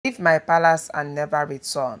Leave my palace and never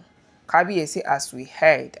return. Kabiesi, as we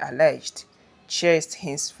heard, alleged, chased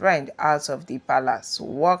his friend out of the palace,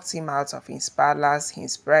 walked him out of his palace,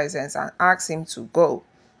 his presence, and asked him to go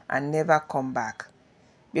and never come back.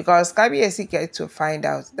 Because Kabiesi get to find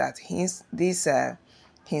out that his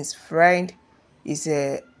friend is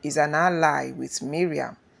an ally with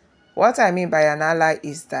Mariam. What I mean by an ally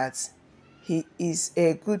is that he is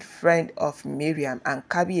a good friend of Mariam, and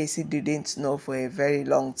Kabiesi didn't know for a very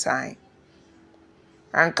long time.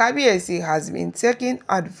 And Kabiesi has been taking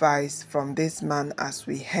advice from this man, as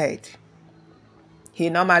we heard. He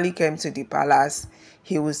normally came to the palace,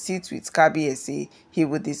 he would sit with Kabiesi, he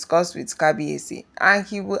would discuss with Kabiesi, and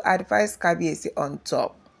he would advise Kabiesi on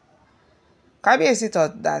top. Kabiesi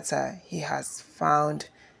thought that he has found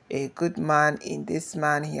a good man in this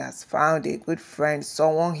man. He has found a good friend,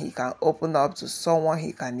 someone he can open up to, someone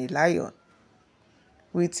he can rely on,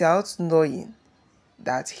 without knowing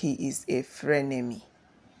that he is a frenemy.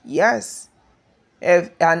 Yes,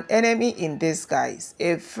 an enemy in disguise,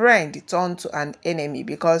 a friend turned to an enemy,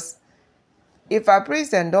 because if our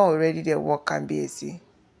president don't already dey work Kabiesi,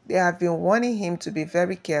 they have been warning him to be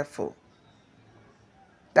very careful,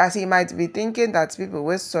 that he might be thinking that people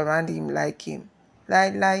will surround him like him.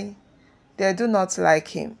 Lie. They do not like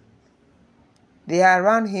him. They are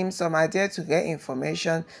around him. Some are there to get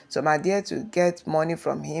information. Some are there to get money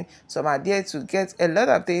from him. Some are there to get a lot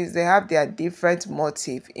of things. They have their different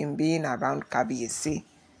motive in being around Kabiesi.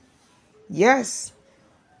 Yes.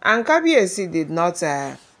 And Kabiesi did not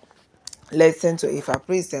listen to Ifa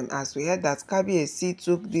President, as we heard that Kabiesi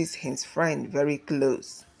took his friend very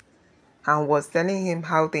close and was telling him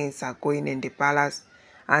how things are going in the palace.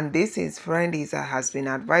 And this his friend has been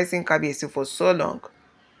advising Kabiesi for so long.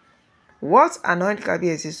 What annoyed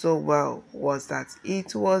Kabiesi so well was that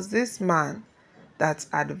it was this man that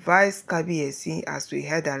advised Kabiesi, as we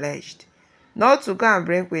heard alleged, not to go and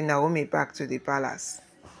bring Queen Naomi back to the palace.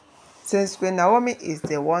 Since Queen Naomi is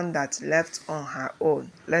the one that left on her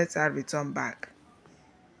own, let her return back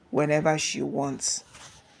whenever she wants.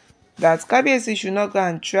 That Kabiesi should not go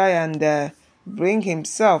and try and bring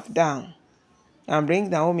himself down and bring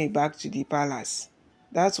Naomi back to the palace.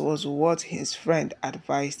 That was what his friend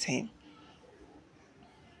advised him.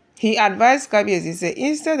 He advised Kabiesi, say,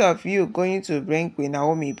 instead of you going to bring Queen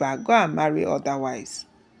Naomi back, go and marry otherwise.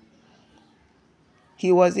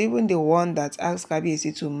 He was even the one that asked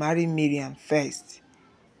Kabiesi to marry Mariam first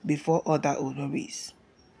before other oloris.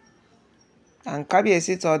 And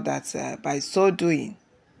Kabiesi thought that by so doing,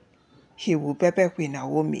 he will pepper Queen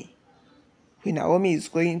Naomi. Queen Naomi is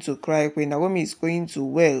going to cry. Queen Naomi is going to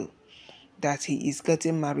wail that he is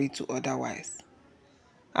getting married to other wives.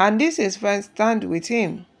 And this his friend stand with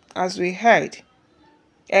him, as we heard,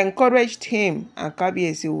 encouraged him, and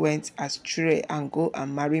Kabiesi went astray and go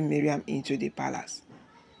and marry Mariam into the palace.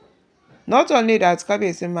 Not only that,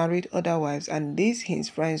 Kabiesi married other wives, and this his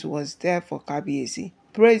friends was there for Kabiesi,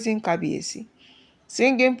 praising Kabiesi,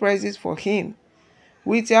 singing praises for him,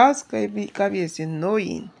 without Kabiesi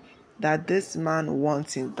knowing that this man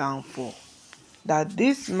wants him downfall, that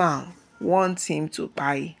this man wants him to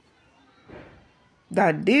die,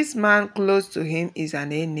 that this man close to him is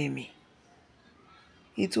an enemy.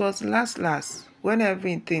 It was last, when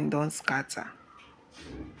everything don't scatter,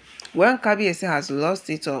 when Kabiesi has lost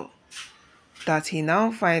it all, that he now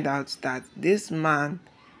find out that this man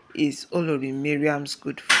is Olori Mariam's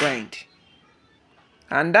good friend.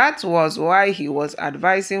 And that was why he was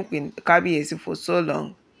advising Queen Kabiesi for so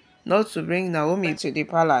long not to bring Naomi to the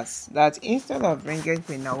palace, that instead of bringing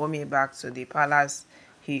Queen Naomi back to the palace,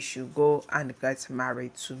 he should go and get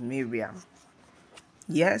married to Mariam.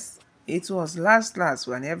 Yes, it was last,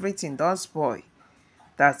 when everything does spoil,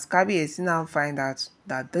 that Kabiesi now find out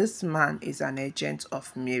that this man is an agent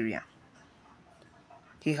of Mariam.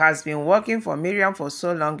 He has been working for Mariam for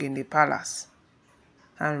so long in the palace,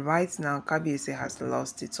 and right now Kabiesi has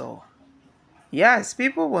lost it all. Yes,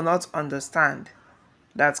 people will not understand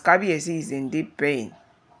that Kabiesi is in deep pain.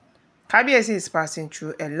 Kabiesi is passing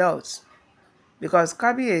through a lot, because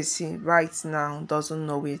Kabiesi right now doesn't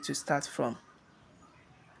know where to start from.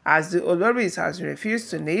 As the Oloris has refused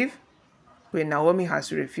to leave, Queen Naomi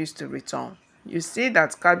has refused to return. You see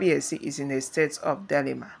that Kabiesi is in a state of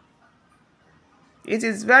dilemma. It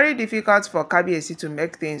is very difficult for Kabiesi to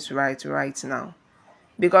make things right now,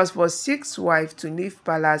 because for 6 wives to leave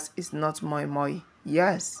palace is not moi.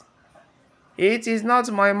 Yes, it is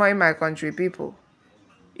not moi, my country people.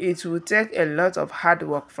 It will take a lot of hard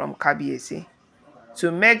work from Kabiesi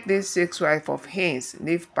to make these 6 wives of his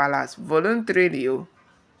leave palace voluntarily,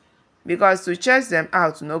 because to chase them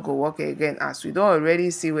out no go work again, as we don't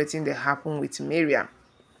already see wetin dey happen with Mariam.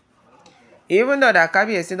 Even though that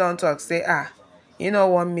Kabiesi don't talk, say, you know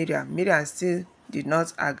what, Mariam still did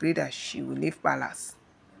not agree that she will leave palace.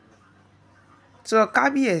 So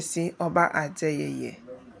Kabiesi Oba Adeyeye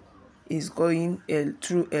is going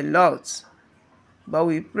through a lot. But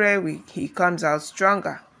we pray he comes out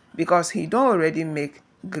stronger, because he don't already make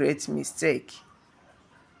great mistake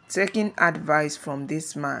taking advice from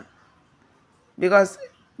this man. Because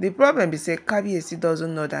the problem is that Kabiesi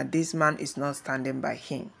doesn't know that this man is not standing by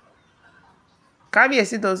him.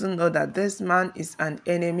 Kabiesi doesn't know that this man is an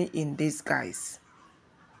enemy in disguise.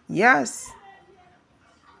 Yes,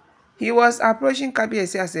 he was approaching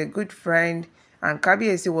Kabiesi as a good friend, and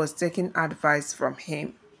Kabiesi was taking advice from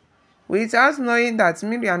him, without knowing that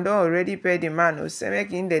Mariam don already pay the man who say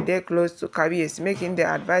make him dey close to Kabiesi, make him dey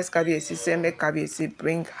advise Kabiesi, say make Kabiesi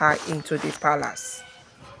bring her into the palace.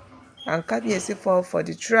 And Kabiesi fall for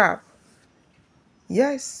the trap.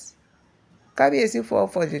 Yes, Kabiesi fall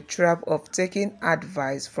for the trap of taking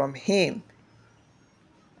advice from him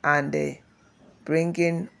and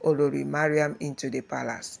bringing Olori Mariam into the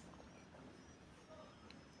palace.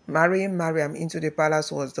 Marrying Mariam into the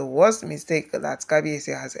palace was the worst mistake that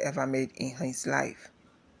Kabiesi has ever made in his life.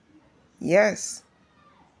 Yes.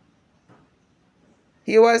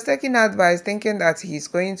 He was taking advice thinking that he's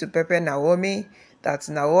going to pepper Naomi, that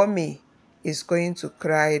Naomi is going to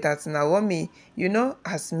cry, that Naomi,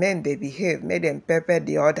 as men they behave, made them pepper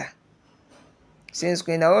the other. Since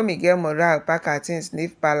Queen Naomi get morale, pack her things,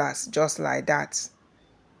 leave palace just like that,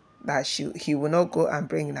 that he will not go and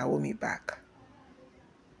bring Naomi back.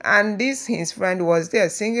 And this, his friend, was there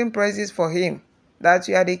singing praises for him, that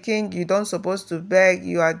you are the king, you don't supposed to beg,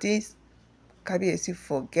 you are this. Kabiesi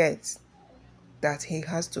forgets that he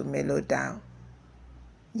has to mellow down.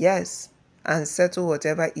 Yes, and settle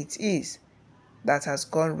whatever it is that has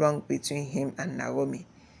gone wrong between him and Naomi.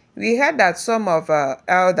 We heard that some of our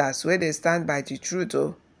elders, where they stand by the truth,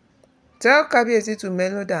 tell Kabiesi to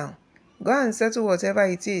mellow down. Go and settle whatever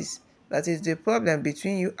it is that is the problem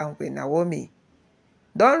between you and Queen Naomi.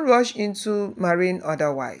 Don't rush into marrying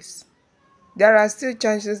other wives. There are still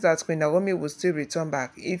chances that Queen Naomi will still return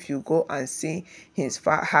back if you go and see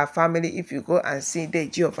her family, if you go and see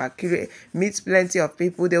Deji of Akire, meet plenty of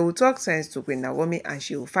people. They will talk sense to Queen Naomi and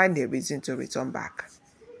she will find a reason to return back.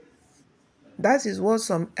 That is what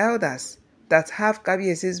some elders that have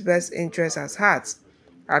Kabiesi's best interest at heart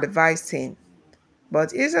advised him.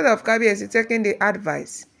 But instead of Kabiesi taking the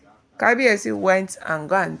advice, Kabiesi went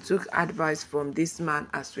and took advice from this man,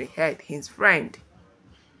 as we heard, his friend,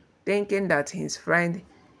 thinking that his friend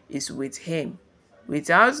is with him,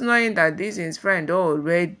 without knowing that this his friend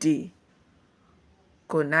already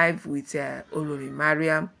connive with Olori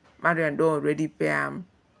Mariam. Mariam already pay him,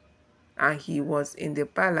 and he was in the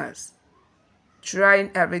palace trying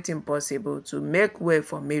everything possible to make way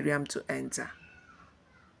for Mariam to enter.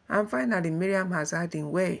 And finally, Mariam has had her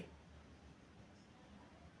way.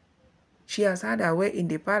 She has had her way in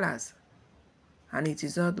the palace, and it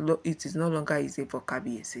is no longer easy for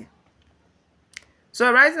Kabiesi.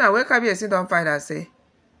 So right now, where Kabiesi don't find her, say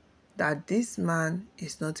that this man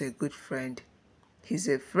is not a good friend. He's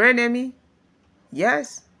a frenemy,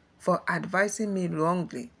 yes, for advising me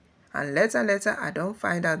wrongly. And later, I don't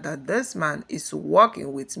find out that this man is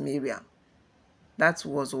working with Mariam. That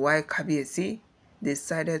was why Kabiesi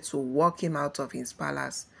decided to walk him out of his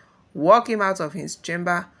palace, walk him out of his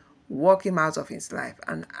chamber, walk him out of his life,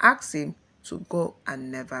 and ask him to go and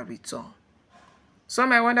never return. So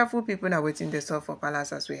my wonderful people now waiting the stuff for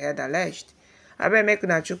palace, as we heard alleged. I better make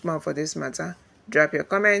una chook mouth for this matter. Drop your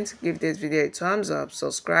comment, give this video a thumbs up,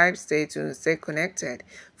 subscribe, stay tuned, stay connected.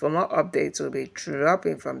 For more updates will be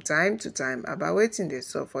dropping from time to time about waiting the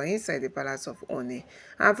stuff for inside the palace of Ooni.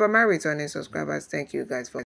 And for my returning subscribers, thank you guys for